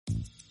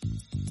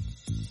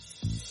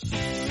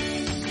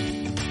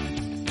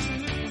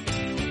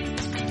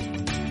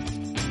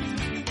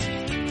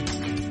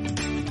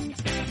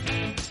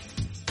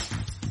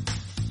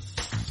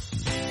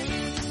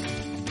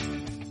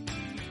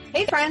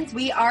Hey friends,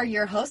 we are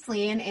your hosts,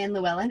 Leanne and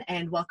Llewellyn,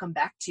 and welcome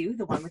back to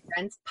the One with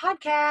Friends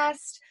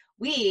podcast.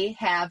 We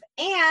have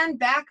Anne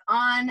back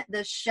on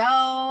the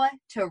show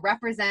to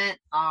represent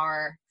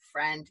our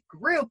friend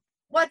group.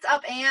 What's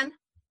up, Anne?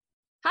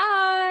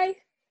 Hi.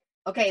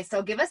 Okay,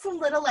 so give us a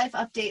little life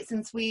update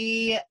since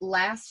we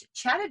last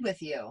chatted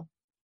with you.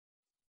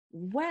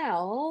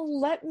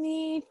 Well, let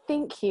me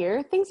think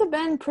here. Things have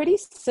been pretty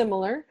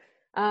similar.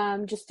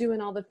 Just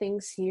doing all the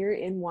things here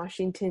in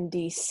Washington,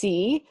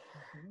 D.C.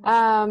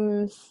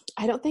 I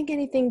don't think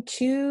anything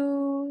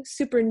too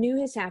super new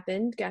has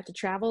happened. Got to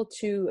travel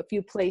to a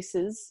few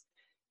places.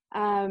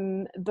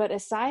 But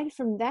aside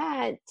from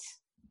that,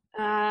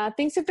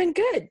 things have been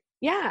good.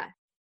 Yeah.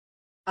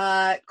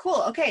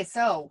 Cool. Okay,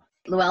 so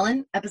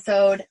Llewellyn,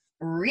 episode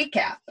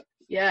recap.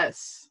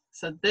 Yes.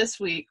 So this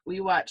week we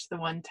watched the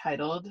one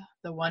titled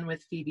The One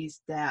with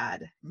Phoebe's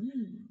Dad.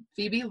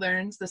 Phoebe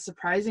learns the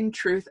surprising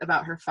truth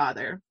about her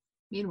father.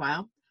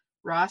 Meanwhile,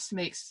 Ross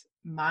makes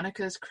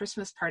Monica's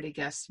Christmas party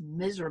guests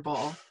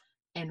miserable,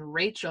 and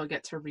Rachel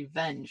gets her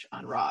revenge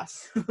on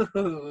Ross.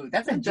 Ooh,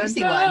 that's a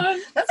juicy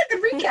one. That's a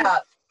good recap.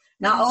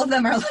 Not all of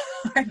them are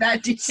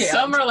that detailed.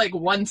 Some are like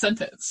one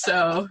sentence,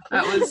 so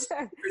that was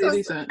pretty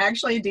decent.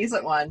 Actually a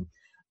decent one.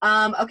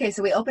 Okay,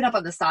 so we open up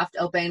on the soft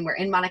open. We're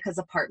in Monica's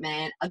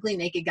apartment. Ugly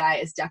naked guy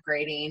is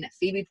decorating.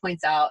 Phoebe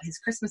points out his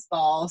Christmas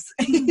balls.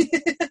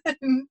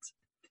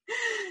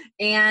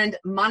 and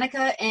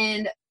Monica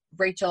and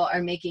Rachel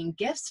are making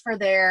gifts for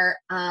their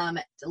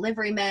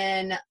delivery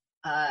men,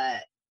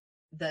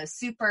 the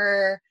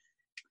super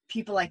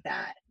people like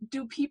that.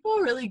 Do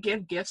people really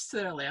give gifts to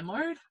their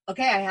landlord?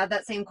 Okay, I had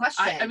that same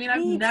question. I mean,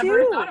 I've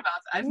never thought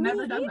about that. I've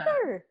never done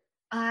that.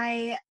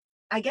 I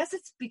guess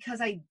it's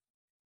because it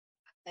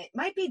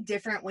might be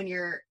different when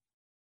you're,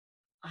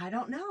 I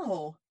don't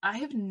know. I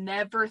have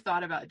never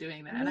thought about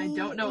doing that, and I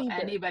don't know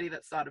anybody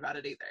that's thought about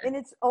it either. And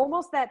it's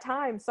almost that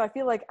time, so I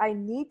feel like I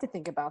need to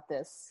think about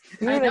this.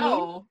 You know I what know.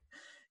 I mean?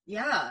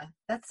 Yeah,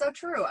 that's so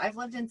true. I've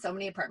lived in so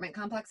many apartment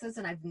complexes,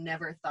 and I've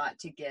never thought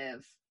to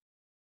give.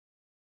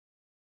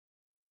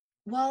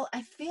 Well,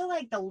 I feel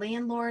like the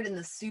landlord and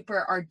the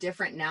super are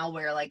different now,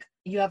 where like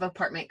you have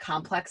apartment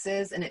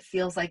complexes, and it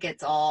feels like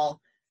it's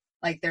all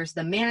like there's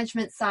the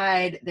management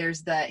side,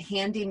 there's the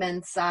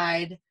handyman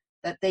side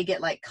that they get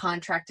like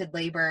contracted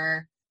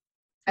labor.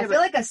 I feel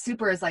like a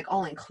super is like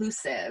all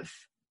inclusive.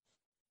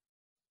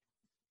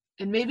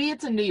 And maybe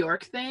it's a New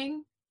York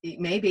thing.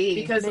 Maybe.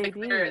 Because like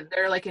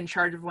they're like in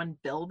charge of one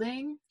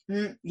building.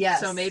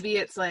 Yes. So maybe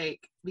it's like,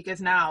 because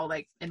now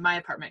like in my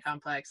apartment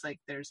complex, like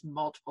there's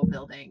multiple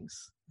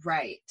buildings.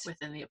 Right.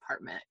 Within the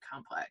apartment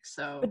complex.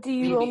 So But do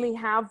you only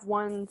have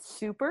one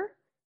super?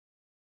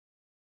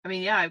 I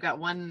mean, yeah, I've got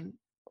one.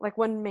 Like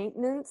one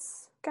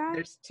maintenance guy?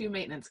 There's two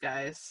maintenance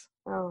guys.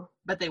 Oh.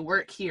 But they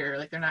work here.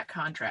 Like they're not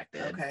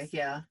contracted. Okay,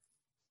 yeah.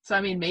 So,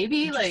 I mean,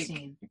 maybe like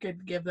you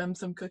could give them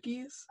some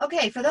cookies.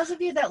 Okay, for those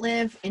of you that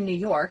live in New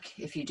York,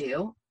 if you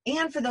do,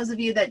 and for those of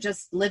you that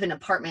just live in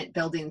apartment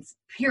buildings,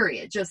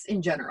 period, just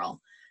in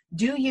general,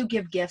 do you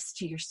give gifts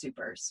to your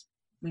supers?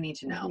 We need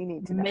to know. We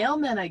need to know.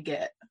 Mailmen I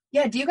get.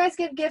 Yeah, do you guys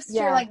give gifts to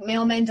your like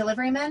mailmen,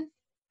 delivery men?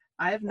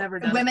 I've never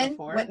done it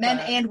before. Men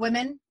and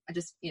women. I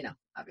just,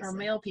 obviously. Or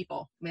male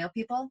people. Male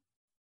people?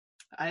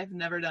 I've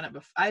never done it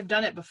before. I've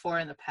done it before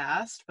in the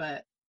past,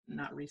 but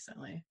not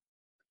recently.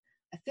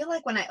 I feel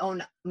like when I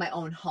own my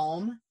own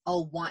home,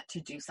 I'll want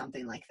to do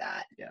something like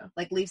that. Yeah.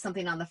 Like leave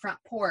something on the front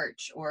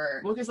porch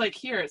or... Well, because like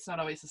here, it's not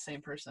always the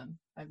same person,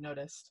 I've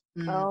noticed.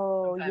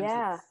 Oh, Sometimes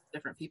yeah. it's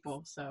different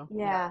people, so.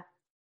 Yeah.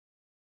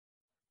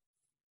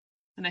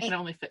 And I can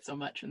only fit so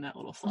much in that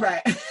little slot.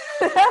 Right.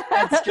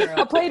 That's true.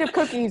 A plate of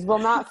cookies will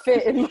not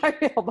fit in my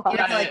mailbox. You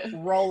have to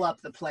like roll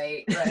up the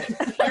plate.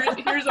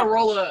 Right. Here's a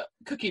roll of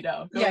cookie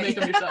dough. Go make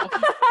them yourself.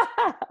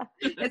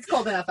 It's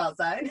cold enough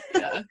outside.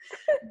 Yeah.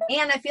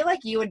 And I feel like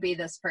you would be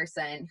this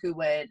person who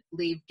would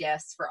leave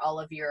gifts for all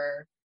of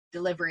your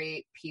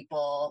delivery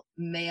people,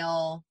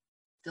 mail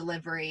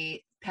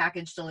delivery,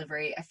 package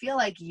delivery. I feel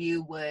like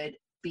you would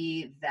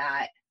be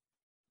that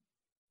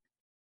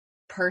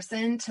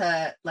person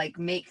to like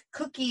make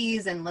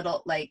cookies and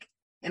little like,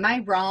 am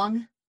I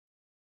wrong?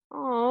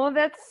 Oh,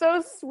 that's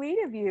so sweet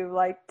of you,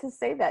 like to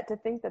say that, to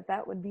think that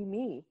that would be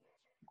me.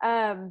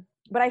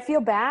 But I feel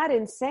bad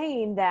in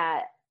saying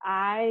that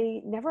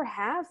I never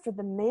have for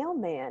the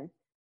mailman.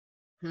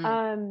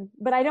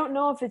 But I don't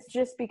know if it's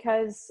just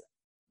because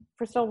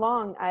for so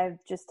long I've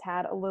just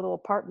had a little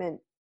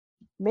apartment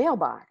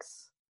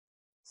mailbox.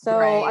 So,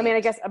 right. I mean,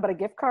 I guess, but a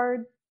gift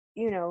card,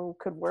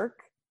 could work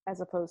as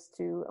opposed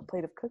to a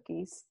plate of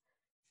cookies.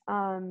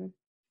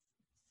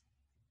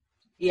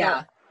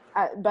 Yeah.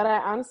 But I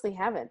honestly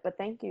haven't. But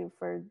thank you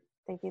for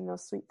thinking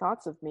those sweet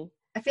thoughts of me.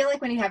 I feel like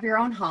when you have your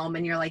own home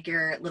and you're like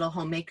your little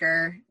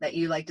homemaker that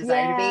you like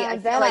desire to be, I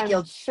feel like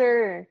you'll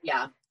sure.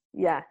 Yeah.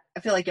 Yeah.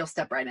 I feel like you'll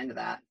step right into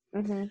that.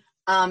 Mm-hmm.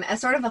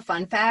 As sort of a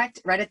fun fact,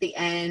 right at the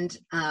end,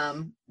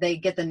 they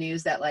get the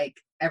news that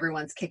like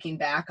everyone's kicking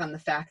back on the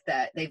fact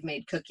that they've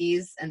made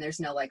cookies and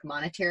there's no like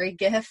monetary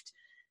gift.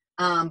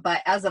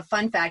 But as a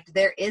fun fact,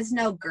 there is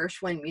no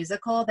Gershwin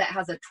musical that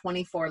has a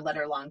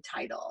 24-letter long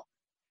title.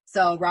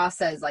 So Ross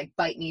says like,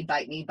 bite me,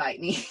 bite me, bite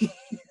me.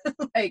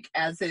 Like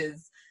as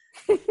his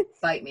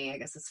bite me, I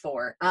guess it's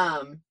 4.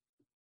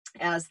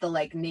 As the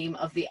like name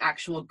of the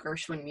actual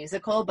Gershwin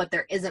musical, but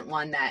there isn't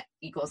one that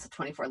equals a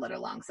 24-letter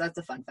long. So that's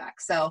a fun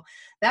fact. So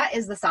that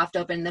is the soft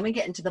open. Then we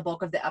get into the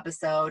bulk of the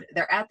episode.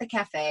 They're at the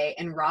cafe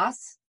and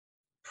Ross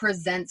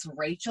presents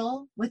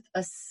Rachel with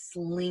a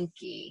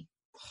slinky.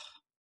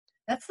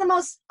 That's the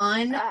most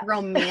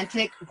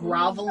unromantic,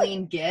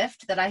 groveling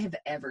gift that I have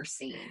ever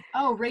seen.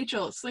 Oh,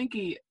 Rachel,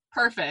 slinky,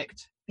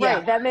 perfect. Right,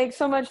 Yeah, that makes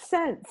so much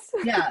sense.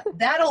 yeah,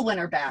 that'll win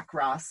her back,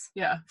 Ross.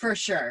 Yeah, for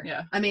sure.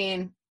 Yeah, I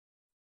mean,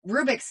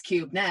 Rubik's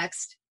Cube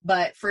next,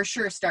 but for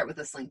sure start with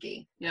a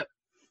slinky. Yep.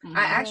 Mm-hmm.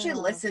 I actually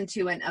listened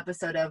to an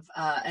episode of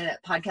a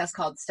podcast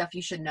called Stuff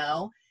You Should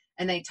Know,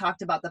 and they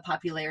talked about the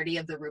popularity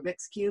of the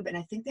Rubik's Cube, and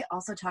I think they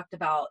also talked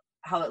about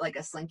how like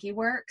a slinky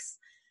works,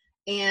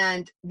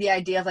 and the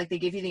idea of like they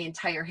give you the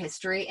entire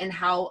history and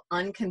how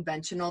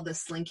unconventional the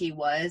slinky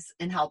was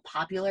and how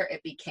popular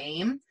it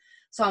became.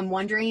 So I'm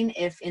wondering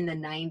if in the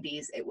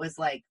 90s it was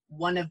like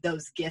one of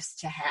those gifts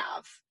to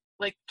have.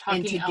 Like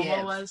Talking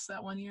Elmo was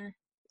that one year.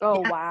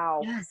 Oh, yeah,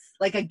 wow. Yes.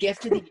 Like a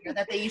gift of the year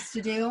that they used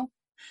to do.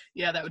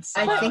 Yeah, that would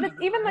I think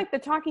even like the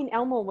Talking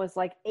Elmo was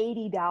like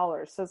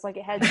 $80. So it's like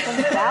it had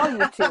some value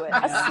to it.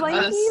 Yeah, a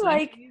slinky,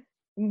 like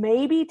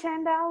maybe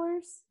 $10?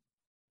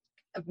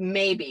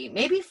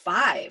 Maybe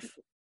 5.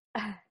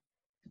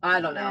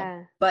 I don't know.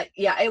 Yeah. But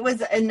yeah, it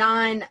was a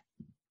non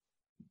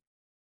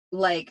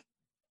like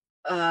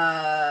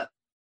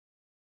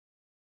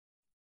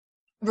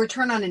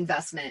return on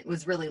investment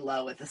was really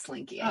low with the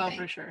slinky, I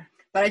think. For sure.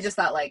 But I just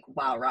thought like,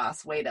 wow,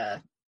 Ross,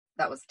 that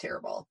was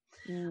terrible.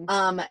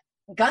 Mm.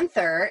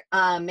 Gunther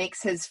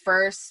makes his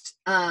first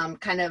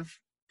kind of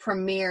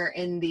premiere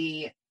in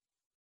the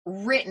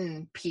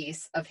written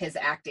piece of his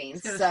acting.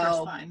 His so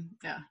first line.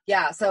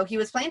 Yeah, so he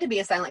was planned to be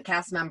a silent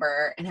cast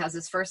member and has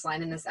his first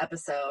line in this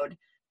episode.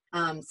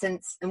 And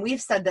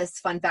we've said this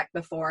fun fact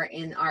before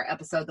in our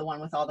episode, the one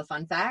with all the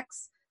fun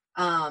facts,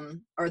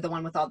 or the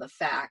one with all the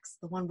facts,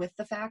 the one with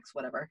the facts,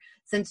 whatever.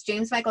 Since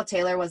James Michael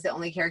Taylor was the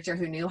only character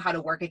who knew how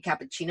to work a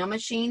cappuccino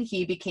machine,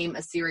 he became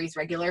a series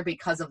regular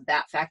because of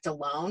that fact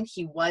alone.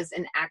 He was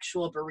an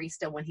actual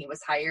barista when he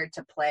was hired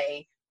to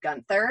play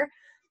Gunther.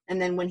 And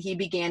then when he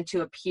began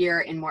to appear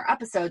in more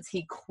episodes,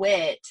 he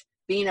quit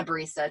being a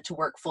barista to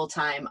work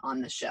full-time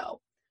on the show.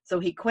 So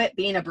he quit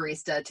being a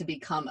barista to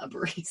become a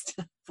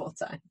barista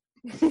full-time.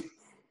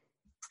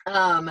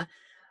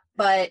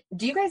 But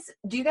do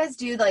you guys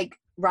do like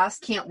Ross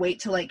can't wait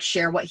to like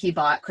share what he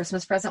bought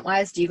Christmas present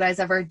wise? Do you guys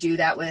ever do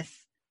that with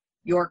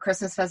your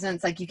Christmas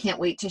presents? Like you can't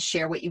wait to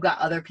share what you got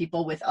other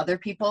people with other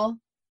people?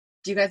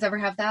 Do you guys ever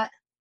have that?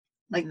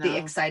 Like the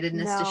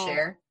excitedness to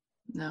share?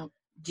 No.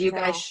 Do you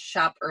guys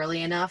shop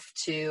early enough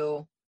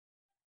to?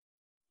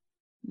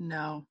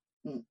 No.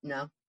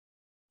 No.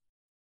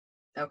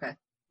 Okay.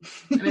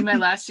 I mean, my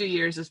last 2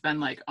 years has been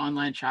like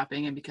online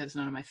shopping, and because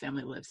none of my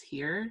family lives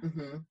here,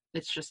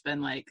 it's just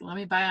been like, let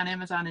me buy on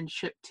Amazon and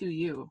ship to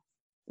you.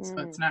 So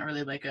it's not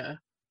really like a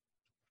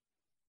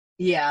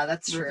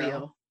that's reveal.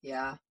 True.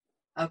 Yeah.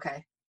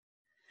 Okay.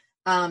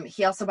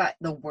 He also bought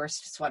the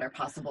worst sweater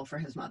possible for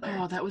his mother.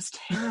 Oh, that was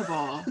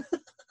terrible.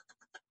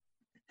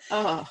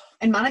 Oh.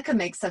 And Monica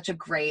makes such a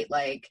great,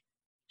 like,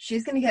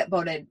 she's going to get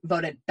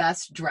voted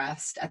best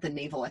dressed at the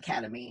Naval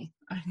Academy.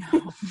 I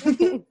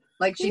know.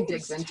 Like, she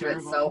digs into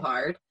it so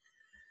hard.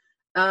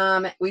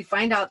 We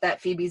find out that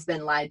Phoebe's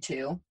been lied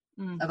to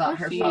about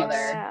her father.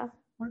 Yeah.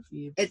 Poor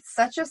Phoebe. It's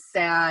such a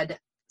sad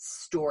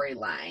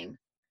storyline.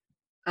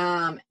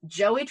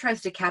 Joey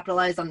tries to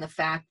capitalize on the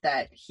fact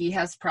that he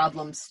has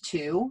problems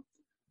too.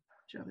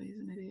 Joey's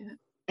an idiot.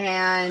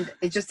 And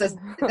it just does.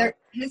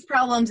 His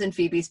problems and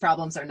Phoebe's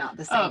problems are not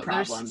the same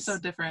problems. They're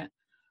so different.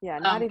 Yeah,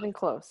 not even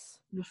close.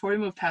 Before we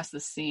move past the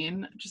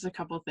scene, just a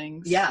couple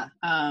things. Yeah.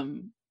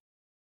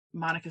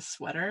 Monica's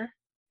sweater.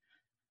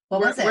 What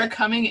was it? We're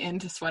coming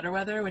into sweater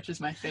weather, which is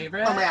my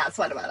favorite. Oh my god,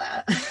 sweater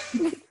weather.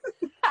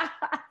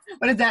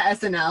 What is that,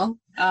 SNL?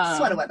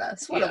 Sweater weather.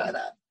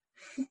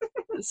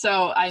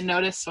 So I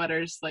noticed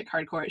sweaters like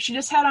hardcore. She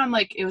just had on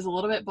like, it was a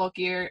little bit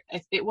bulkier.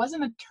 It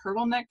wasn't a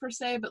turtleneck per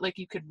se, but like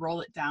you could roll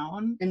it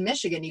down. In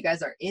Michigan, you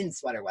guys are in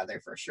sweater weather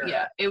for sure.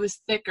 Yeah, it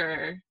was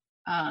thicker.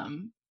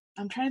 I'm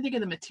trying to think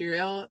of the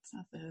material. It's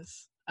not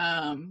this.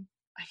 I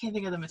can't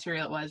think of the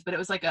material it was, but it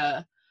was like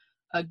a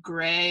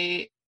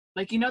gray,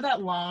 like, you know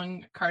that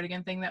long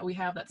cardigan thing that we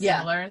have that's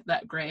similar,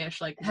 that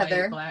grayish, like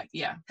Heather, white, black.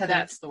 Yeah, Heather,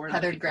 that's the word.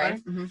 Heather gray.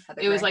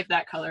 It was like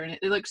that color, and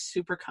it looks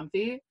super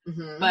comfy.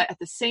 But at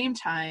the same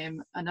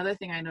time, another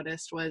thing I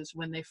noticed was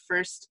when they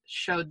first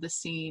showed the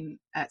scene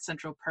at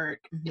Central Park,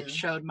 it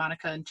showed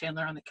Monica and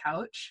Chandler on the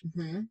couch,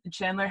 and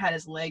Chandler had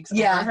his legs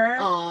over her.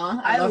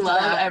 Aww, I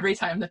love every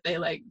time that they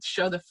like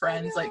show the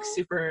friends like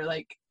super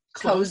like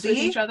close with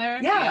each other.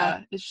 Yeah,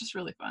 it's just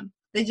really fun.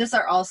 they just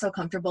are all so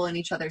comfortable in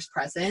each other's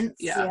presence.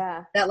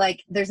 Yeah. That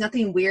like there's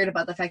nothing weird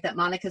about the fact that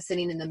Monica's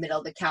sitting in the middle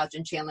of the couch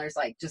and Chandler's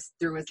like just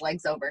threw his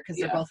legs over because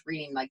they're both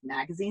reading like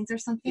magazines or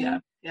something. Yeah.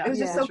 It was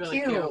just so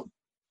really cute.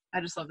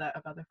 I just love that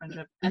about their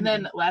friendship. And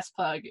then last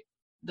plug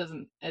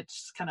it's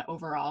just kind of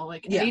overall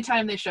like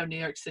anytime they show New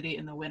York City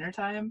in the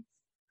wintertime,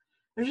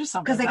 there's just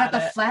something because they got the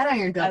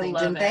Flatiron Building,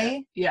 didn't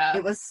they? Yeah,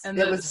 it was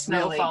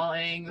snow really...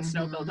 falling, the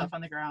snow built up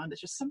on the ground.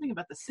 It's just something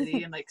about the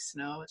city and like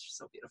snow. It's just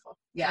so beautiful.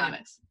 Yeah.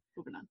 Anyways,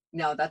 moving on.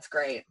 No, that's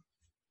great.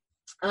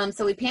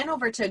 So we pan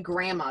over to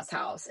Grandma's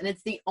house, and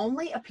it's the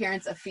only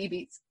appearance of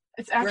Phoebe's.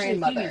 It's actually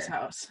grandmother. Phoebe's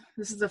house.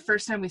 This is the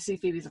first time we see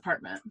Phoebe's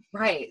apartment.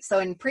 Right. So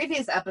in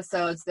previous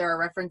episodes, there are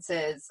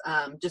references,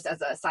 just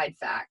as a side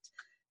fact,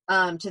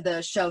 to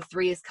the show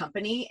Three's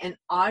Company, and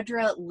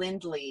Audra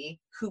Lindley,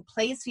 who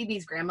plays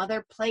Phoebe's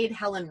grandmother, played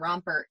Helen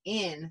Romper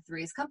in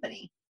Three's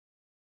Company.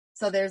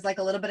 So there's like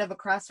a little bit of a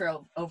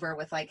crossover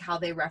with like how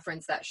they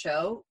reference that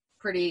show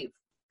pretty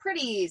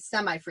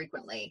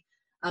semi-frequently.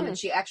 And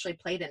she actually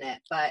played in it.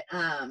 But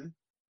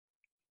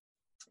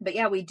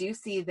yeah, we do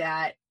see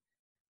that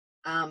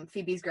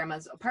Phoebe's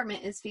grandma's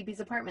apartment is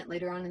Phoebe's apartment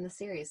later on in the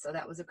series. So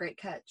that was a great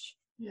catch.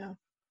 Yeah.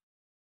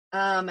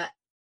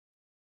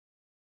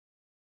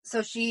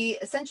 So she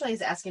essentially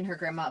is asking her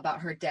grandma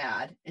about her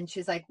dad. And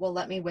she's like, well,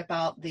 let me whip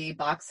out the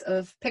box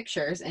of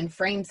pictures and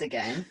frames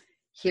again.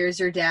 Here's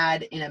your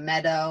dad in a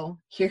meadow.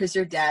 Here's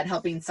your dad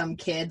helping some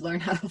kid learn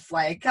how to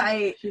fly a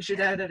kite. Here's your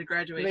dad at a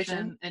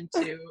graduation and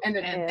like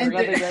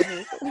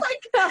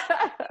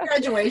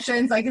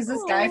graduations. Like, is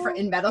this guy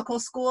in medical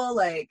school?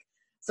 Like,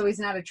 so he's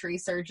not a tree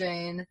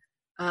surgeon.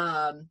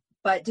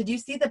 But did you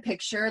see the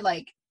picture?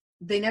 Like,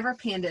 they never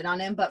panned in on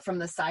him, but from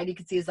the side you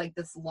could see he's like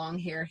this long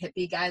hair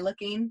hippie guy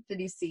looking. Did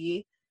you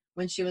see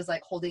when she was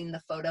like holding the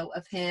photo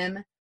of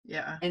him?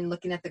 Yeah. And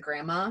looking at the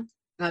grandma?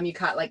 You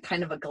caught like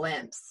kind of a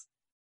glimpse.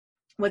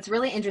 What's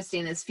really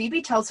interesting is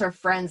Phoebe tells her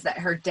friends that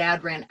her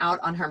dad ran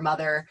out on her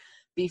mother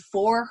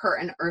before her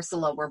and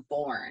Ursula were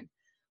born.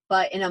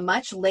 But in a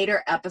much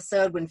later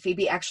episode, when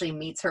Phoebe actually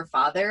meets her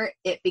father,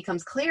 it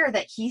becomes clear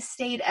that he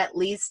stayed at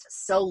least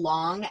so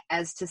long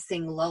as to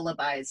sing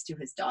lullabies to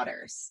his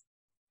daughters.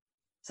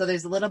 So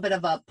there's a little bit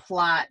of a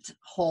plot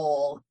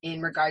hole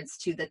in regards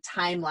to the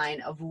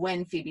timeline of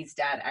when Phoebe's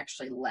dad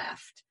actually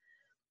left.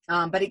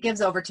 But it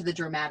gives over to the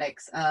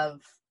dramatics of,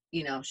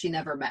 you know, she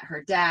never met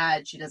her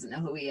dad. She doesn't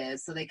know who he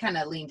is. So they kind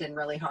of leaned in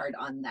really hard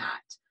on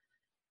that.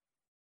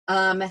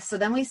 So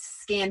then we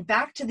scan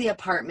back to the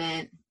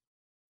apartment.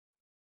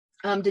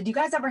 Did you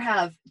guys ever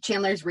have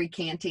Chandler's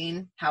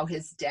recanting how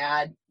his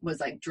dad was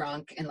like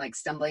drunk and like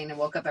stumbling and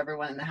woke up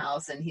everyone in the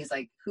house? And he's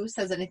like, who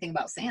says anything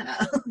about Santa?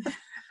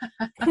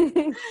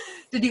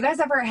 Did you guys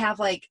ever have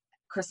like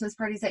Christmas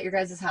parties at your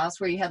guys' house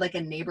where you had like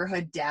a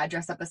neighborhood dad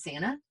dress up as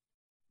Santa?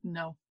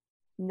 No.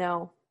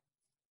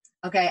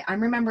 Okay,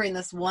 I'm remembering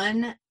this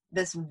one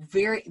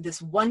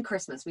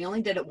Christmas. We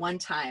only did it one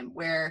time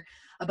where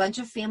a bunch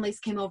of families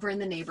came over in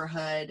the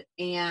neighborhood,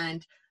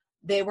 and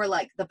they were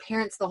like, the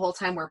parents the whole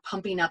time were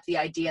pumping up the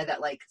idea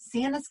that like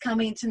Santa's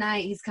coming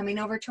tonight. He's coming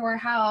over to our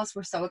house.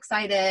 We're so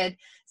excited.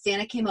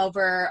 Santa came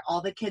over.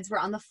 All the kids were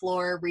on the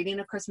floor reading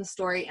A Christmas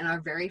Story in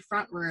our very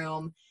front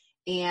room.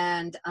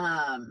 And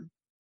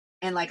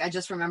like, I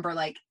just remember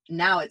like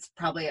now it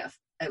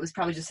was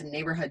probably just a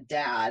neighborhood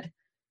dad.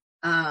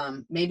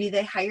 Maybe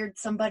they hired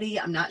somebody,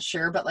 I'm not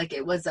sure, but like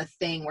it was a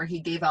thing where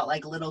he gave out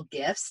like little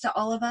gifts to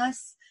all of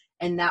us.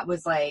 And that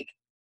was like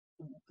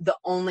the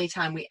only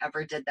time we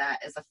ever did that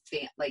as a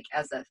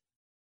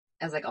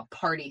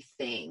party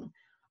thing.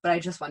 But I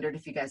just wondered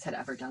if you guys had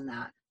ever done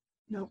that.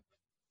 Nope.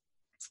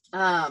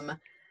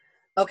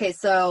 Okay,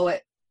 so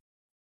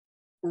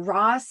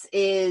Ross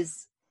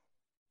is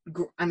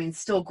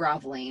still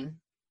groveling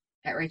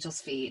at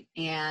Rachel's feet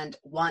and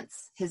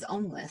wants his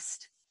own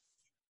list.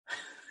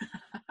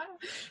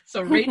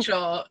 So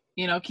Rachel,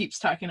 keeps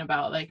talking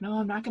about like, no,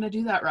 I'm not going to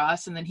do that,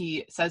 Ross. And then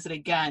he says it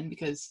again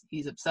because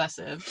he's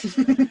obsessive.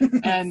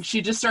 And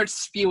she just starts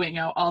spewing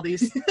out all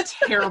these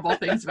terrible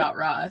things about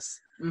Ross.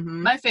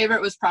 Mm-hmm. My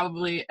favorite was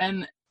probably,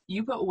 and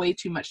you put way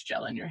too much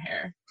gel in your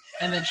hair.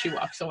 And then she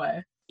walks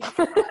away.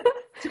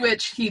 To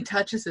which he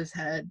touches his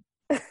head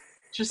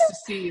just to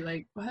see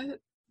like, what is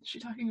she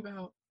talking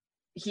about?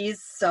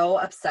 He's so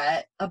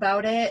upset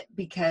about it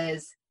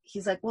because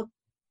he's like, well,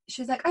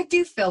 she's like, I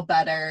do feel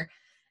better.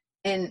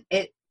 And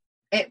it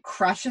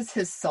crushes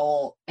his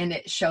soul, and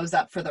it shows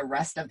up for the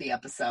rest of the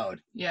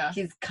episode. Yeah.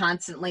 He's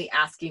constantly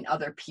asking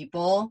other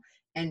people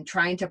and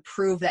trying to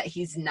prove that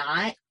he's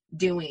not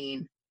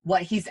doing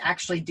what he's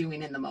actually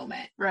doing in the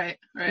moment. Right.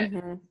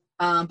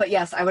 Mm-hmm. But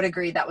yes, I would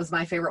agree. That was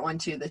my favorite one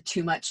too. The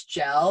too much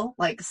gel.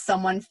 Like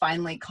someone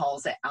finally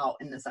calls it out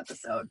in this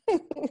episode.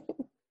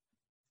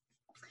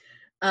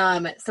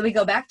 So we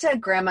go back to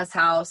Grandma's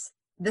house.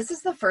 This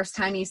is the first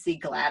time you see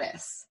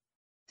Gladys.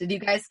 Did you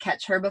guys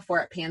catch her before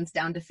it pans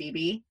down to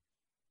Phoebe?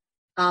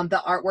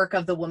 the artwork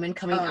of the woman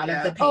coming out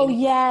of the Oh,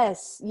 painting.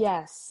 yes.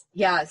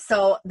 Yeah,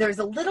 so there's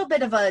a little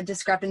bit of a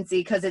discrepancy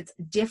because it's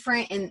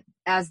different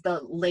as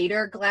the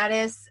later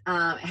Gladys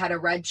had a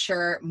red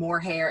shirt, more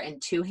hair,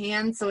 and 2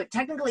 hands. So it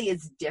technically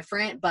is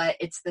different, but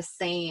it's the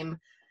same.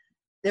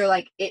 They're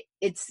like,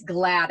 it's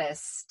Gladys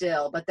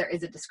still, but there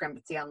is a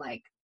discrepancy on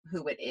like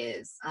who it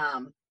is.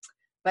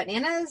 But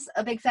Nana's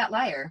a big fat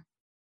liar.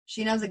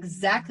 She knows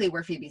exactly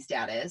where Phoebe's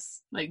dad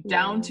is. Like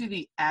down to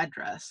the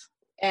address.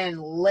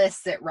 And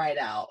lists it right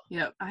out.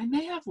 Yep. I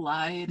may have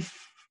lied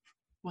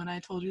when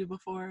I told you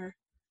before.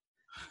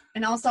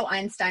 And also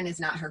Einstein is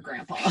not her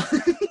grandpa.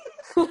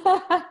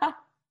 But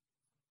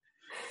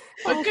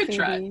good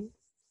try.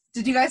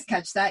 Did you guys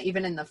catch that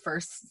even in the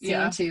first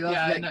scene too?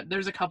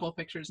 There's a couple of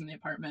pictures in the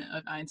apartment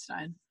of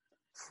Einstein.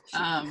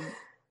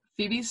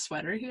 Phoebe's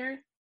sweater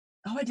here.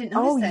 Oh, I didn't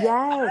notice it.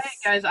 Yes.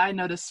 Guys, I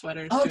noticed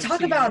sweaters. Oh,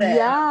 talk about it.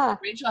 Yeah.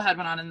 Rachel had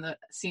one on in the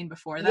scene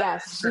before that.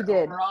 Yes, she her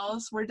did.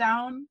 Overalls were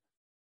down.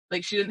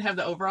 Like, she didn't have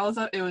the overalls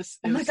up. It was.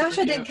 Oh my gosh,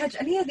 I didn't catch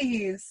any of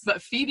these.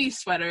 But Phoebe's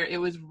sweater, it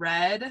was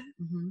red.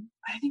 Mm-hmm.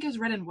 I think it was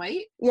red and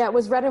white. Yeah, it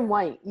was red and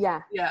white.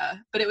 Yeah. Yeah,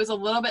 but it was a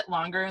little bit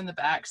longer in the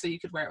back, so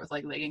you could wear it with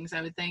like leggings,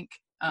 I would think.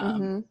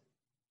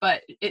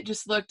 But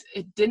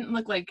it didn't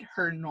look like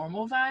her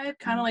normal vibe,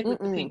 kind of like with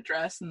the pink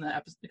dress in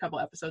a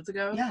couple episodes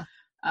ago. Yeah.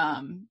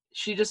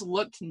 She just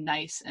looked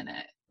nice in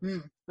it,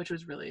 which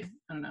was really,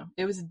 I don't know.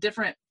 It was a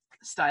different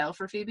style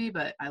for Phoebe,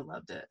 but I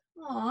loved it.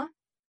 Aw.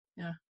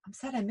 Yeah. I'm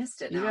sad I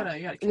missed it. You now.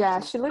 gotta Yeah,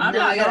 she looked I'm good.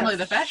 not normally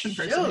the fashion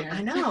person here.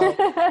 I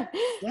know.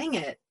 Dang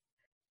it.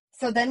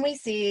 So then we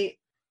see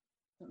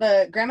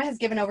the grandma has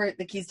given over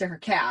the keys to her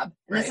cab.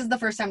 And this is the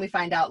first time we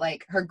find out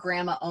like her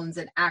grandma owns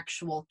an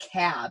actual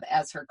cab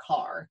as her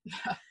car.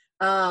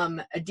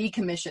 A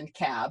decommissioned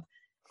cab.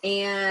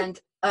 And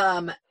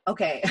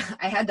okay,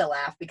 I had to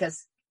laugh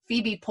because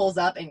Phoebe pulls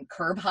up and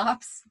curb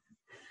hops.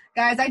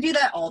 Guys, I do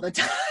that all the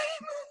time.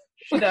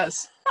 She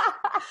does.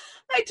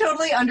 I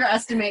totally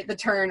underestimate the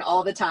turn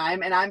all the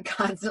time, and I'm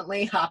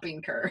constantly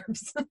hopping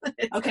curbs.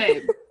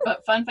 Okay,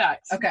 but fun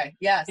fact. Okay,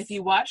 yes. If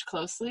you watch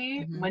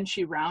closely, when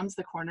she rounds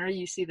the corner,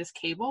 you see this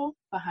cable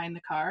behind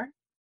the car.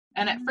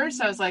 And at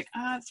first I was like,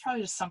 it's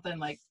probably just something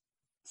like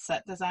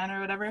set design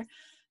or whatever.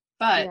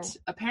 But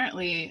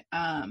apparently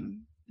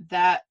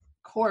that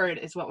cord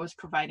is what was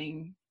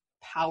providing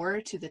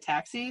power to the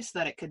taxi so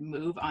that it could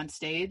move on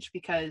stage,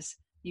 because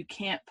you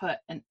can't put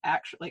an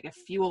actual, like a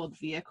fueled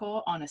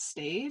vehicle on a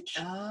stage.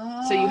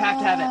 Oh. So you have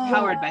to have it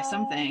powered by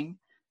something.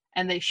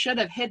 And they should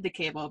have hid the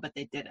cable, but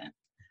they didn't.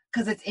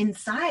 Because it's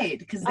inside.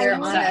 Because they're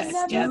on a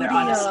studio. Yeah, they're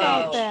on a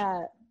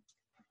stage.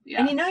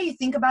 Yeah. And you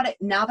think about it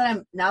now that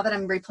I'm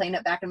replaying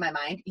it back in my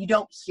mind, you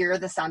don't hear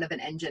the sound of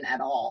an engine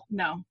at all.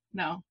 No.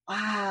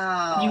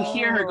 Wow. You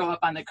hear her go up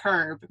on the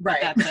curb.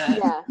 Right.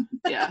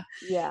 Yeah.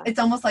 It's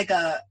almost like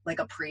a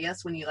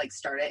Prius when you like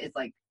start it. It's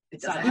like it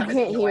doesn't have you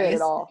can't hear it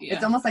at all. Yeah.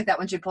 It's almost like that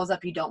when she pulls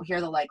up, you don't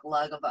hear the like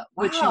lug of a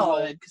which you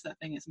would, because that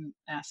thing is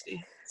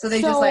nasty. So they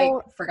just like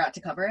forgot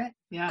to cover it.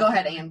 Yeah. Go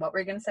ahead, Anne. What were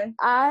you gonna say?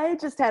 I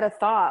just had a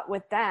thought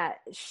with that.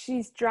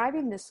 She's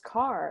driving this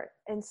car,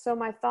 and so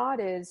my thought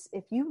is,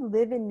 if you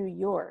live in New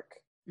York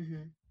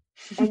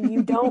and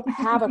you don't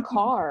have a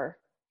car,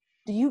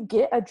 do you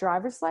get a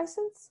driver's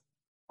license?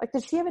 Like,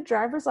 does she have a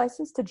driver's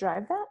license to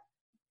drive that?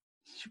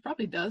 She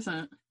probably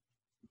doesn't.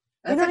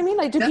 You know what I mean?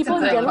 Like, do people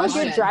in general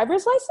get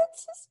driver's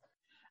licenses?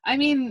 I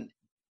mean,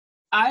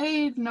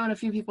 I've known a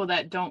few people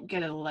that don't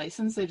get a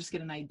license; they just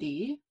get an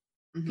ID,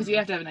 because you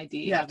have to have an ID.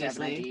 You have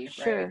obviously. to have an ID,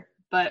 sure. Right?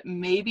 But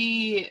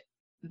maybe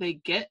they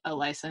get a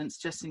license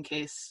just in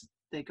case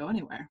they go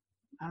anywhere.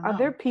 I don't know. Are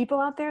there people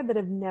out there that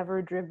have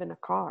never driven a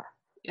car?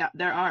 Yeah,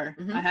 there are.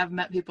 I have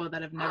met people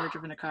that have never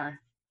driven a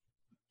car.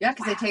 Yeah,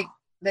 because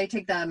they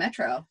take the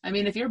metro. I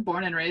mean, if you're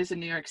born and raised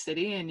in New York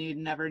City and you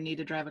never need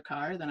to drive a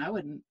car, then I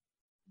wouldn't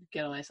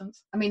get a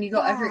license. I mean,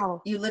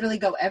 you literally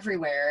go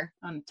everywhere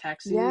on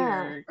taxi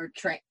or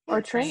train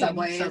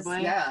subways.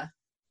 Yeah.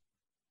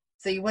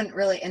 So you wouldn't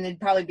really, and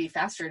it'd probably be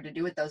faster to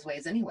do it those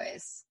ways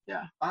anyways.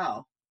 Yeah.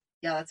 Wow.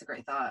 Yeah, that's a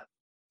great thought.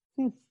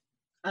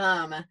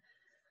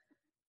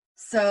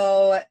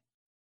 So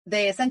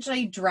they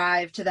essentially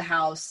drive to the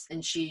house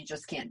and she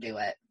just can't do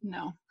it.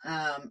 No.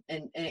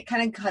 And it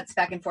kind of cuts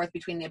back and forth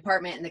between the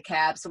apartment and the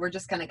cab. So we're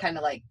just going to kind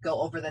of like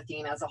go over the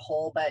theme as a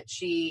whole, but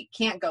she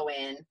can't go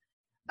in.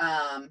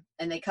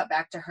 And they cut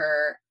back to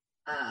her,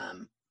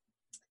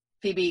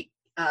 Phoebe,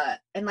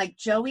 and like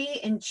Joey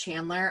and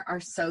Chandler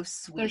are so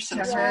sweet to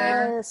her.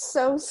 Yeah,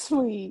 so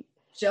sweet.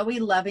 Joey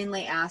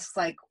lovingly asks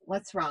like,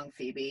 "What's wrong,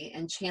 Phoebe?"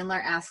 And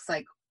Chandler asks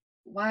like,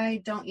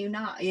 "Why don't you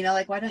knock?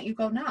 Like, why don't you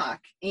go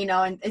knock?"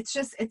 And it's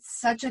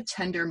such a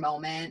tender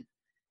moment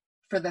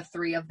for the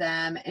three of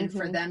them and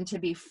for them to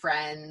be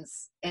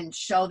friends and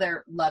show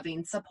their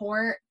loving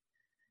support.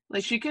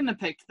 Like, she couldn't have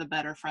picked the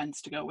better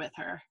friends to go with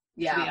her.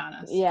 Yeah. To be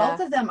honest. Yeah.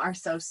 Both of them are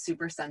so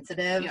super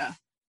sensitive. Yeah.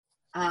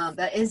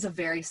 That is a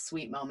very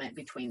sweet moment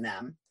between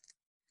them.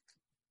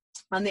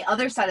 On the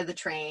other side of the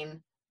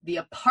train, the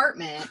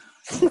apartment,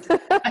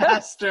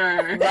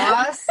 Esther.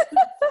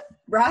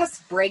 Ross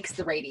breaks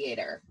the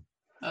radiator.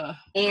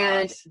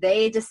 And Ross.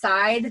 they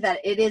decide that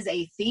it is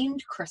a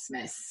themed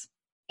Christmas.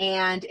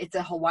 And it's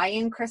a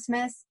Hawaiian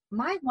Christmas.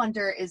 My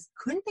wonder is,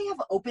 couldn't they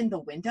have opened the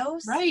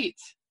windows? Right.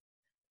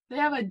 They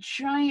have a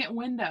giant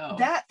window.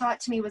 That thought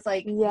to me was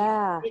like,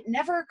 Yeah. it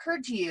never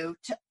occurred to you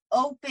to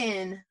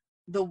open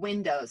the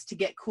windows to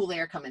get cool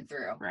air coming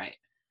through. Right.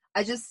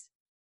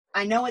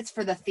 I know it's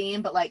for the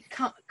theme, but like,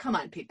 come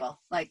on, people.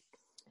 Like,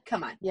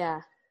 come on.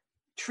 Yeah.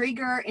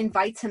 Trigger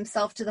invites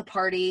himself to the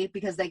party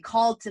because they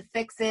called to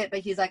fix it,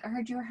 but he's like, I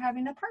heard you were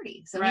having a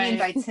party. So Right. he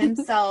invites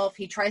himself.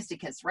 He tries to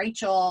kiss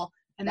Rachel.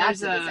 And That's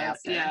there's a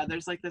disaster. Yeah,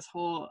 there's like this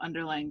whole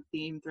underlying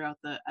theme throughout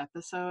the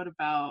episode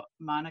about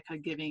Monica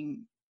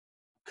giving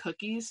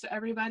cookies to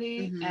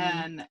everybody. Mhm.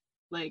 And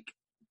like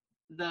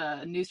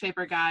the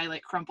newspaper guy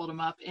like crumpled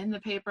them up in the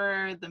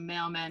paper. The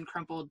mailman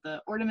crumpled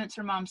the ornaments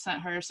her mom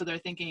sent her. So they're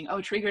thinking,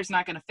 oh, Trigger's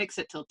not going to fix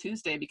it till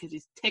Tuesday because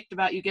he's ticked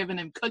about you giving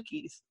him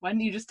cookies. Why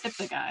didn't you just tip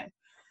the guy?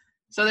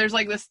 So there's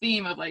like this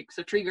theme of like,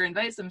 so Trigger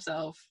invites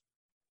himself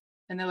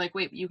and they're like,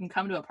 wait, you can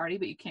come to a party,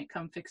 but you can't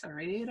come fix our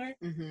radiator.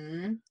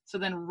 Mm-hmm. So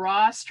then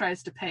Ross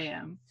tries to pay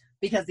him.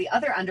 Because the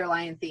other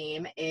underlying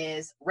theme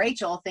is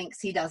Rachel thinks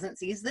he doesn't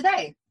seize the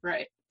day.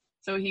 Right.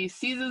 So he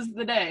seizes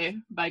the day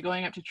by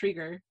going up to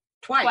Trigger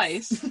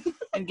Twice.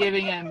 and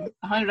giving him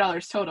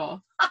 $100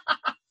 total.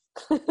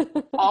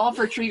 All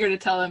for Trigger to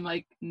tell him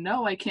like,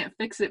 no, I can't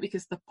fix it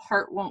because the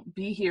part won't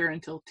be here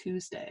until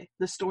Tuesday.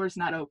 The store's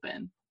not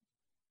open.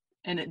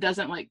 And it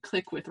doesn't like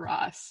click with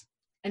Ross.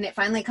 And it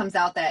finally comes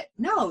out that,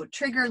 no,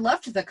 Trigger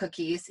loved the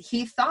cookies.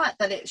 He thought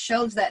that it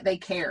shows that they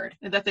cared.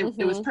 And that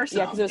it was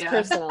personal. Yeah, because it was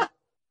personal.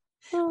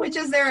 Which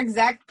is their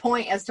exact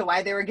point as to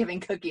why they were giving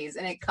cookies.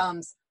 And it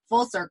comes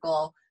full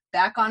circle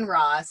back on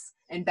Ross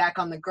and back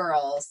on the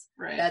girls.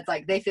 Right. That's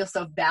like, they feel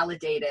so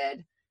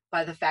validated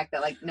by the fact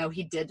that like, no,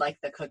 he did like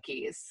the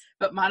cookies.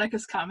 But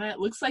Monica's comment,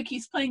 looks like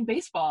he's playing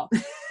baseball.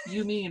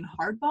 You mean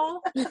hardball?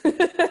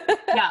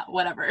 Yeah,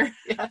 whatever.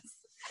 Yes.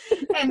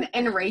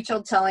 And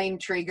Rachel telling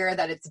Trigger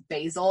that it's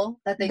basil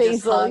that they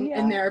just hung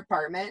in their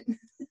apartment.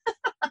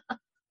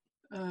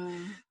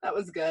 That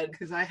was good.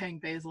 Because I hang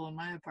basil in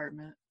my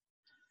apartment.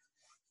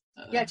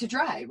 Yeah, to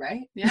dry,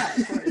 right? Yeah,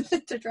 of course.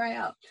 To dry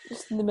out.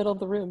 Just in the middle of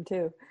the room,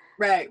 too.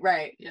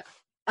 Right. Yeah.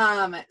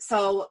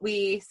 So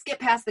we skip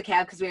past the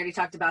cab because we already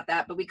talked about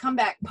that, but we come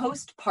back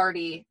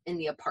post-party in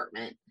the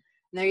apartment.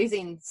 And they're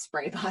using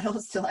spray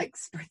bottles to like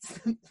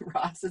spritz them.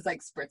 Ross is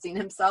like spritzing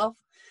himself.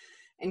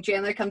 And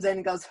Chandler comes in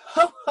and goes,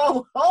 ho,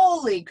 ho,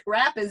 holy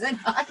crap, is it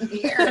hot in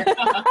here?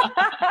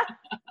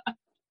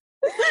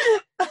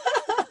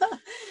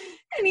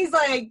 And he's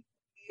like,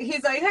 hey,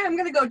 I'm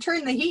going to go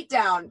turn the heat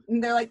down.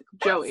 And they're like,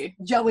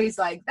 Joey's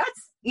like,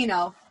 that's,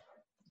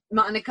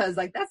 Monica's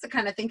like, that's the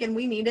kind of thinking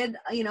we needed,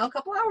 a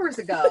couple hours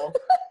ago.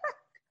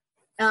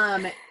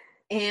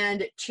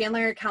 And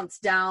Chandler counts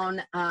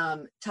down,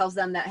 tells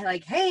them that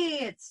like,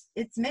 hey,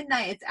 it's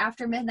midnight. It's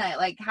after midnight.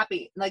 Like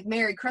happy, like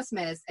Merry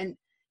Christmas.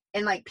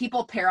 And like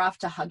people pair off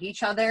to hug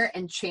each other,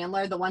 and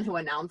Chandler, the one who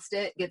announced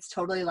it, gets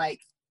totally like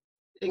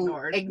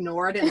ignored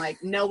and like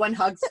no one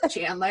hugs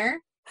Chandler.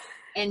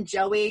 And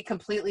Joey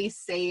completely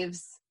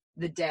saves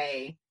the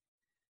day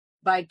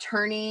by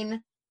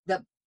turning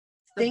the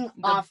thing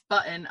off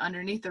button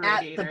underneath the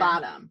radiator at the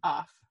bottom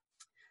off.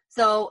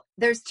 So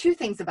there's two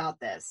things about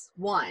this.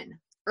 One,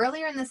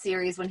 earlier in the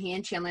series when he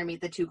and Chandler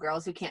meet the two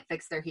girls who can't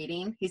fix their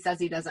heating, he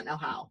says he doesn't know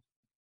how.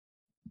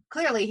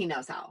 Clearly he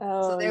knows how.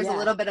 So there's a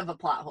little bit of a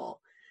plot hole.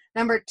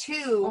 Number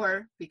two,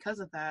 or because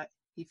of that,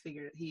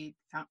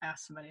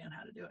 asked somebody on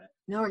how to do it.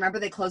 No, remember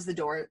they closed the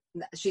door.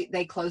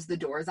 They closed the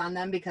doors on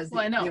them because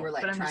I know, they were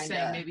like but I'm trying just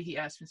saying to. Maybe he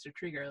asked Mr.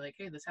 Trigger, like,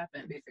 "Hey, this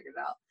happened." Maybe figured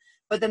it out.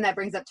 But then that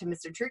brings up to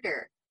Mr.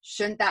 Trigger.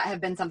 Shouldn't that have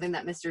been something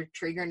that Mr.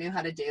 Trigger knew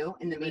how to do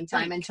in the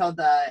meantime until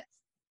the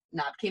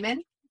knob came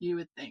in? You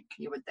would think.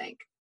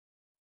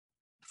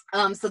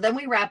 So then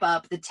we wrap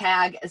up the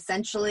tag.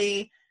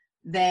 Essentially,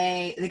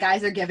 the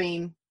guys are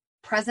giving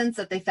presents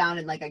that they found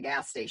in like a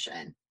gas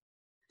station.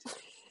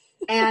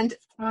 And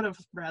I would have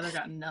rather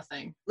gotten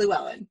nothing.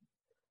 Llewellyn,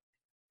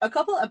 a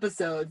couple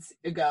episodes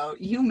ago,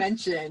 you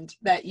mentioned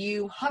that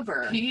you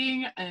hover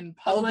peeing in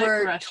public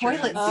over restrooms.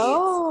 toilet seats.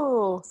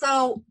 Oh.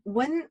 So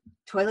when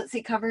toilet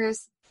seat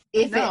covers,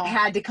 if it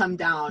had to come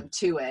down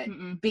to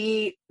it,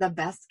 be the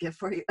best gift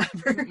for you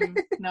ever.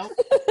 Nope.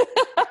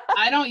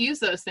 I don't use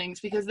those things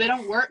because they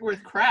don't work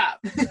with crap.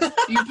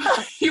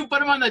 You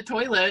put them on the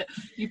toilet,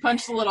 you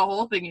punch the little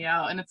hole thingy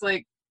out, and it's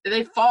like,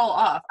 they fall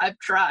off. I've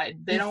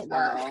tried. They don't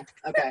work.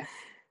 Oh, okay.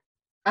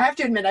 I have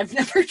to admit, I've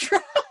never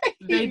tried.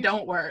 They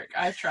don't work.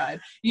 I've tried.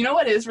 You know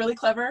what is really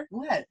clever?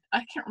 What?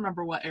 I can't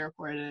remember what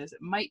airport it is.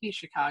 It might be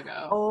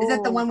Chicago. Oh. Is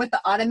it the one with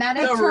the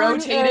automatic? The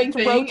rotating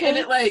thing, and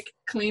it like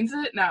cleans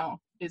it? Now,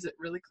 is it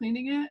really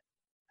cleaning it?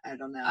 I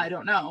don't know. I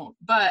don't know,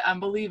 but I'm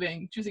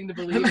choosing to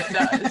believe it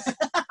does.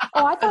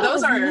 Oh, I thought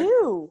those it was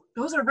new.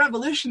 Those are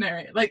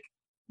revolutionary. Like,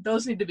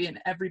 those need to be in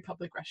every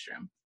public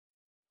restroom.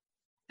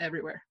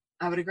 Everywhere.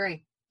 I would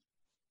agree.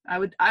 I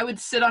would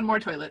sit on more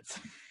toilets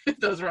if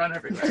those were on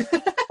everywhere.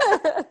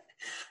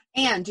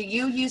 And do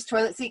you use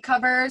toilet seat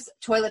covers,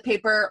 toilet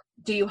paper?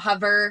 Do you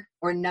hover,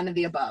 or none of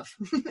the above?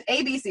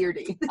 A, B, C, or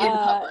D? In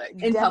public.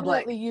 In public.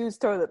 Definitely use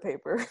toilet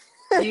paper.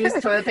 You use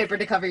toilet paper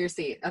to cover your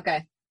seat.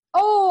 Okay.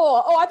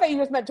 Oh, I thought you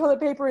just meant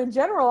toilet paper in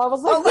general. I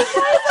was like, why is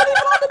that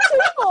even on the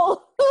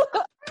table?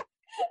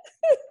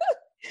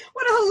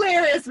 What a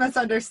hilarious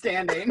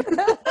misunderstanding.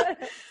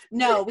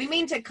 No, we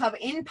mean to cover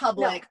in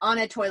public on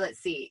a toilet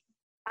seat.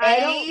 I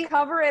don't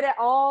cover it at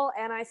all,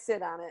 and I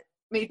sit on it.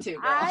 Me too,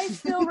 girl. I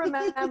still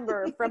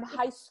remember from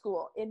high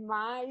school in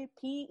my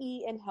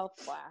PE and health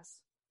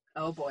class.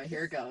 Oh boy,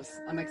 here it goes.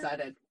 I'm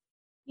excited.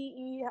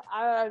 PE,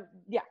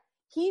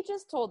 he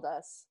just told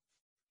us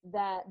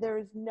that there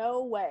is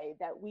no way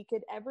that we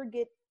could ever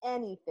get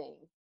anything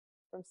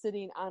from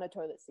sitting on a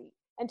toilet seat.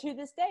 And to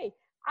this day,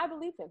 I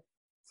believe him.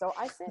 So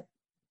I sit.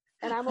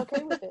 And I'm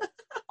okay with it.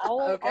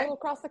 All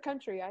across the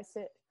country, I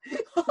sit.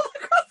 All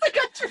across the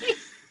country.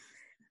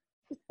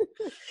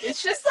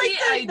 It's just like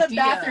the idea. The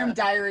bathroom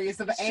diaries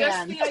of it's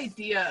Anne. Just the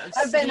idea of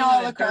I've been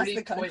all across dirty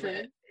the country.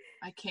 Toilet.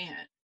 I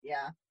can't.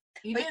 Yeah.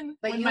 Even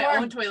but when you my are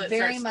own toilet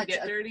very starts much to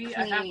get dirty,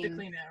 I have to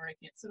clean it or I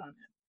can't sit on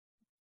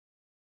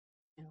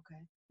it.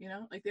 Okay. You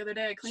know, like the other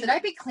day I cleaned Should I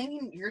be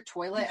cleaning your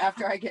toilet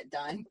after I get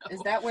done? No.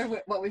 Is that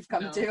what we've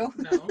come to?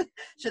 No.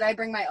 Should I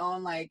bring my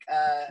own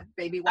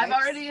baby wipes? I've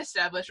already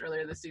established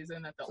earlier this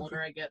season that the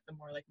older I get, the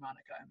more like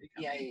Monica I'm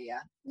becoming.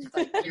 Yeah. It's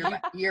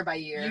like year by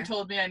year. You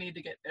told me I need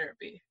to get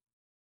therapy.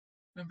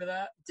 Remember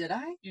that? Did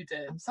I? You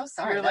did. I'm so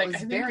sorry. You're that like, was I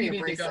think very you need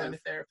abrasive. to go into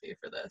therapy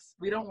for this.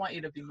 We don't want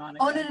you to be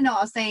Monica. Oh, no.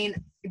 I was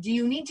saying, do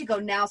you need to go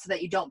now so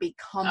that you don't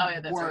become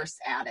worse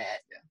at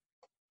it? Yeah.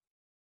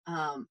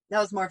 That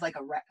was more of like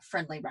a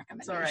friendly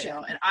recommendation. It's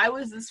all right. And I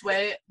was this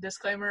way,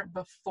 disclaimer,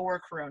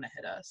 before Corona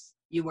hit us.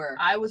 You were.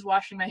 I was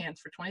washing my hands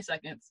for 20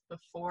 seconds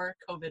before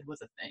COVID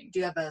was a thing. Do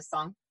you have a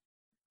song?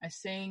 I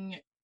sing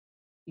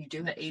You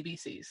do? the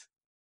ABCs.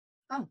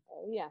 Oh,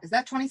 yeah. Is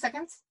that 20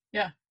 seconds?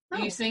 Yeah. Oh.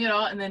 You sing it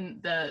all, and then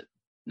the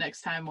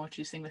next time, won't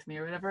you sing with me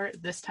or whatever?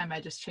 This time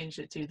I just changed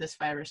it to this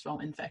virus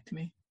won't infect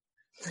me.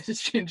 I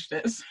just changed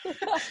this.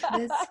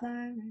 This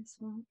virus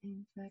won't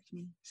infect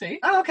me. See?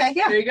 Oh, okay.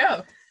 Yeah. There you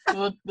go.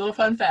 Little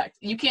fun fact.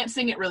 You can't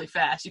sing it really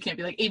fast. You can't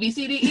be like A, B,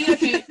 C, D, E, F,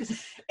 G.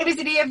 A, B,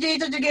 C, D, F, G.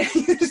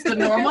 Just the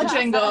normal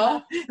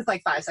jingle. It's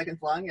like 5 seconds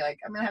long. You're like,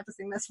 I'm going to have to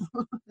sing this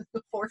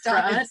 4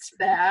 times. Front,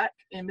 back,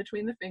 in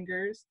between the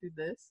fingers. Do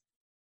this.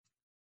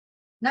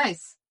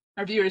 Nice.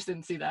 Our viewers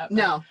didn't see that.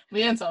 No.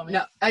 Leanne saw me.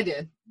 No, I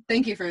did.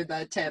 Thank you for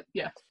the tip.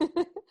 Yeah.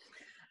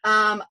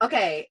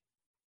 Okay.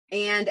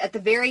 And at the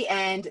very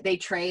end, they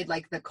trade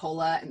like the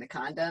cola and the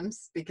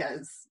condoms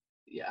because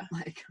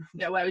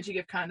why would you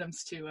give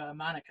condoms to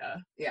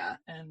Monica? Yeah.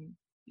 And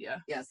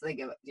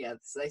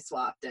so they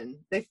swapped and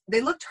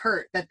they looked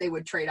hurt that they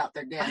would trade out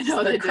their gifts. I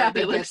know, they did.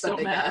 They looked so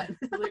that mad.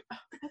 Like,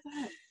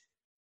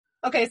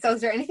 okay, so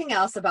is there anything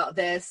else about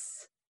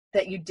this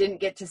that you didn't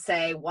get to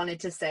say,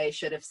 wanted to say,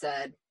 should have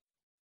said?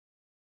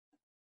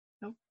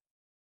 Nope.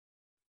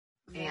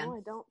 No, I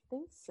don't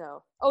think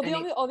so.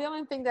 The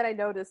only thing that I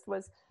noticed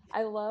was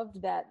I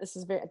loved that this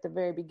is at the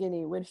very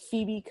beginning when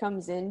Phoebe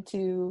comes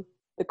into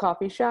the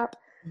coffee shop.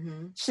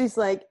 Mm-hmm. She's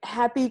like,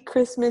 "Happy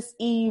Christmas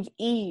Eve,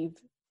 Eve,"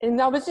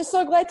 and I was just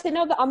so glad to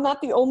know that I'm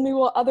not the only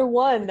other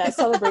one that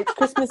celebrates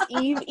Christmas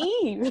Eve,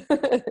 Eve.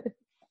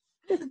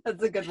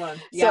 That's a good one.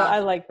 Yeah, so I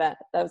like that.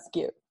 That was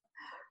cute.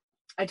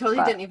 I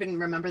totally didn't even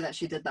remember that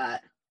she did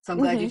that. So I'm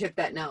glad you took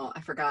that note.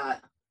 I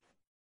forgot.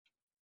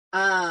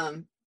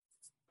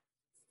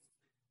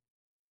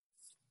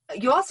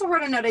 You also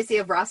wrote a note, I see,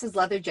 of Ross's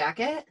leather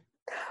jacket.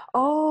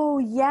 Oh,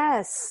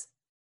 yes.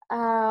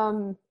 I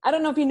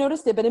don't know if you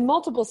noticed it, but in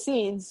multiple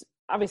scenes,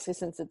 obviously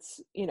since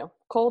it's,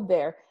 cold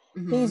there,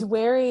 he's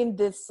wearing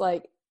this,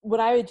 like, what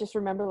I would just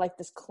remember, like,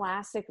 this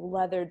classic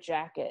leather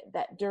jacket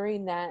that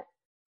during that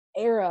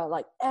era,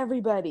 like,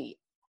 everybody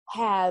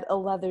had a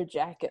leather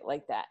jacket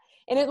like that.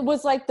 And it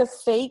was, like, the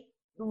fake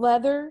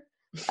leather.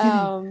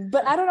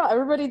 But I don't know.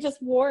 Everybody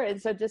just wore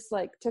it. So it just,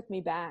 like, took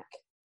me back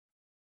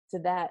to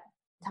that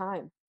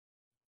time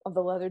of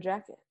the leather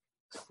jacket.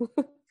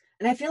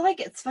 And I feel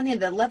like it's funny,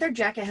 the leather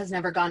jacket has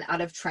never gone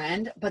out of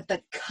trend, but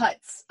the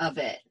cuts of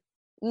it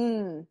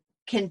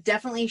can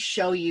definitely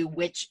show you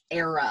which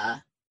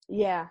era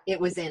it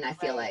was in, I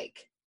feel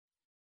like.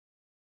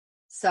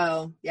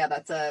 So, yeah,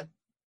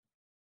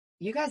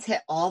 you guys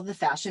hit all the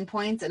fashion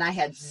points, and I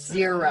had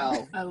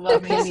zero. I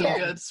love me some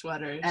good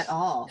sweaters. At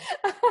all.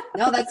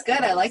 No, that's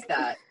good. I like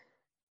that.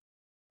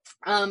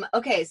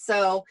 Okay,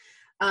 so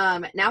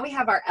now we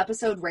have our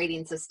episode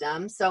rating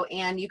system. So,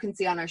 Anne, you can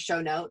see on our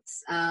show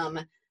notes,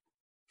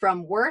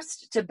 from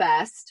worst to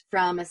best,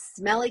 from a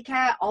smelly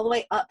cat all the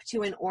way up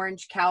to an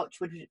orange couch,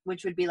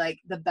 which would be like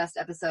the best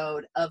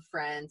episode of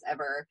Friends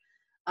ever.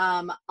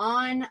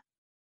 On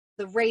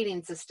the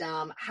rating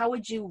system, how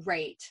would you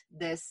rate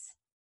this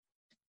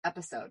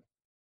episode?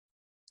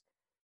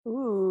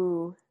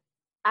 Ooh,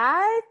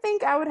 I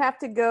think I would have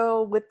to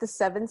go with the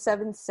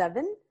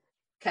 777.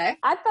 Okay.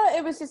 I thought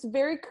it was just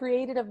very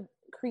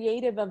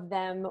creative of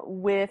them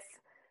with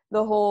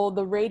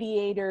the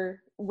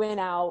radiator went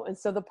out, and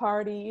so the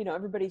party, you know,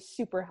 everybody's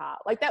super hot.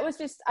 Like that was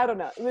just, I don't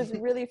know, it was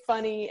really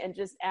funny and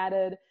just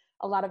added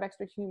a lot of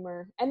extra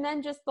humor. And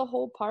then just the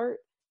whole part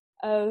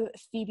of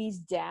Phoebe's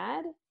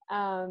dad.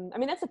 I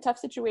mean, that's a tough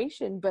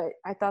situation, but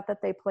I thought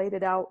that they played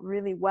it out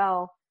really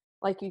well,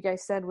 like you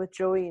guys said, with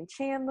Joey and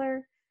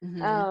Chandler.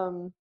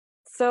 Mm-hmm.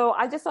 So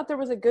I just thought there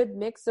was a good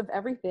mix of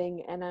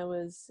everything, and I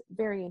was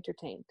very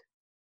entertained.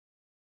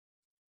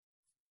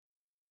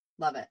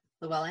 Love it.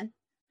 Llewellyn?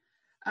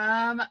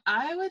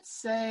 I would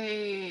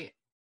say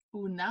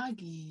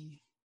unagi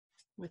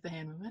with the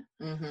hand movement.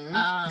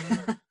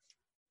 Mm-hmm.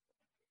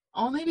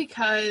 Only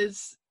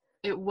because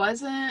it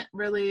wasn't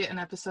really an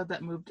episode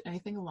that moved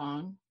anything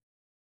along,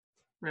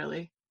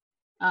 really.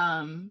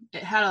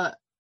 It had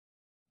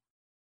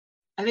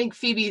I think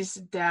Phoebe's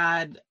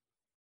dad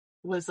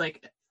was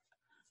like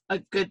a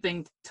good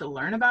thing to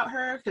learn about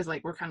her, because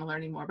like we're kind of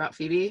learning more about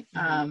Phoebe.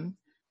 Mm-hmm.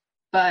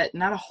 But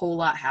not a whole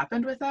lot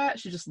happened with that.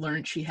 She just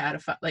learned she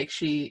had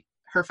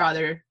her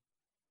father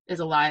is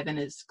alive and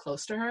is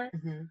close to her.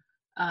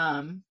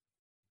 Mm-hmm.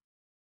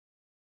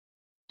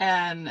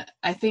 And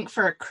I think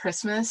for a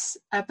Christmas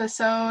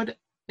episode,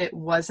 it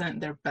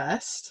wasn't their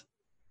best.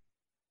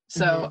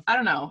 So Mm-hmm. I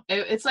don't know.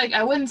 It's like,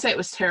 I wouldn't say it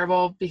was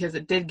terrible, because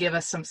it did give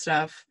us some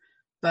stuff,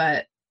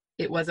 but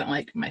it wasn't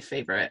like my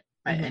favorite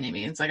by Mm-hmm. any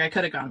means. Like I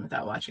could have gone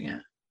without watching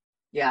it.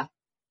 Yeah.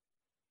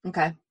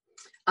 Okay.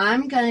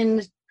 I'm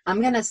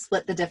gonna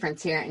split the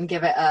difference here and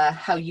give it a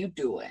how you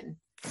doing.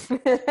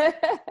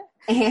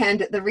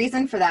 And the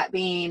reason for that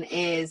being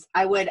is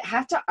I would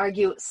have to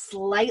argue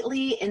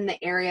slightly in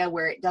the area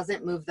where it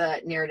doesn't move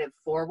the narrative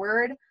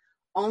forward,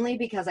 only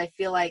because I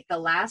feel like the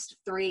last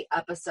 3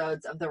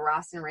 episodes of the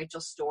Ross and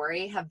Rachel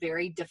story have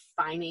very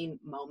defining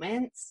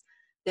moments.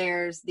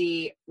 There's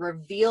the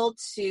reveal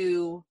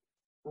to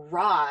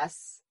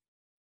Ross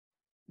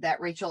that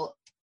Rachel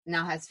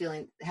now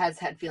has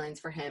had feelings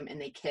for him,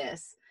 and they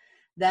kiss.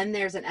 Then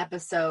there's an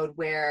episode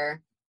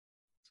where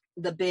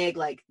the big,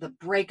 like the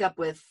breakup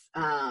with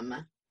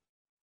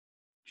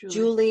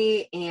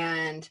Julie,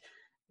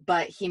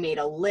 but he made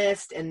a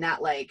list, and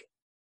that like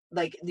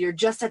you're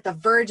just at the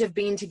verge of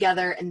being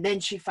together, and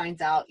then she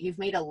finds out you've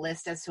made a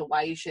list as to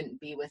why you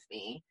shouldn't be with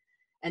me.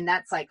 And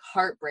that's like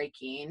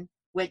heartbreaking,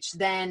 which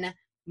then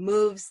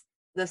moves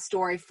the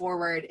story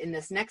forward in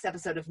this next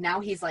episode of now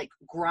he's like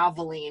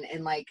groveling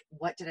and like,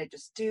 what did I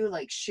just do?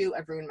 Like, shoot,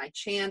 I've ruined my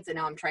chance, and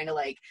now I'm trying to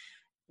like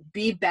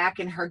be back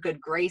in her good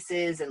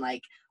graces and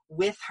like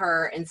with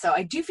her. And so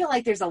I do feel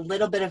like there's a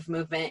little bit of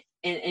movement,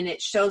 and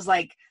it shows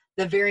like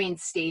the varying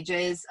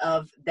stages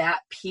of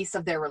that piece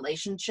of their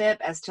relationship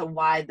as to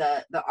why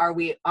the are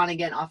we on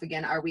again, off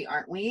again, are we,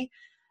 aren't we?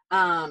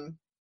 And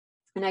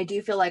I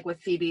do feel like with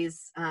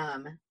Phoebe's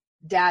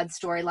dad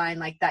storyline,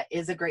 like that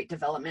is a great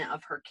development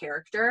of her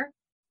character.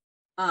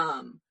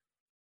 And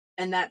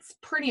that's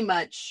pretty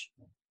much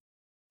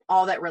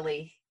all that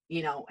really,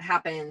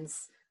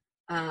 happens.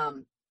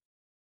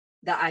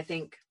 That I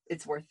think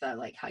it's worth the,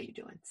 like, how you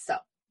doing? So,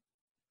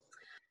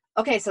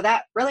 okay. So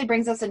that really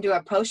brings us into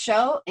a post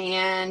show,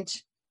 and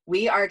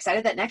we are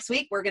excited that next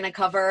week we're going to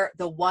cover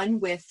the one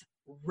with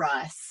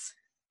Russ,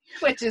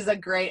 which is a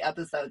great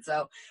episode.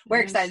 So we're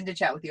excited to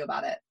chat with you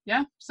about it.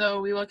 Yeah.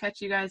 So we will catch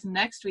you guys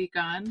next week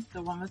on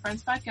the One with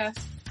Friends podcast.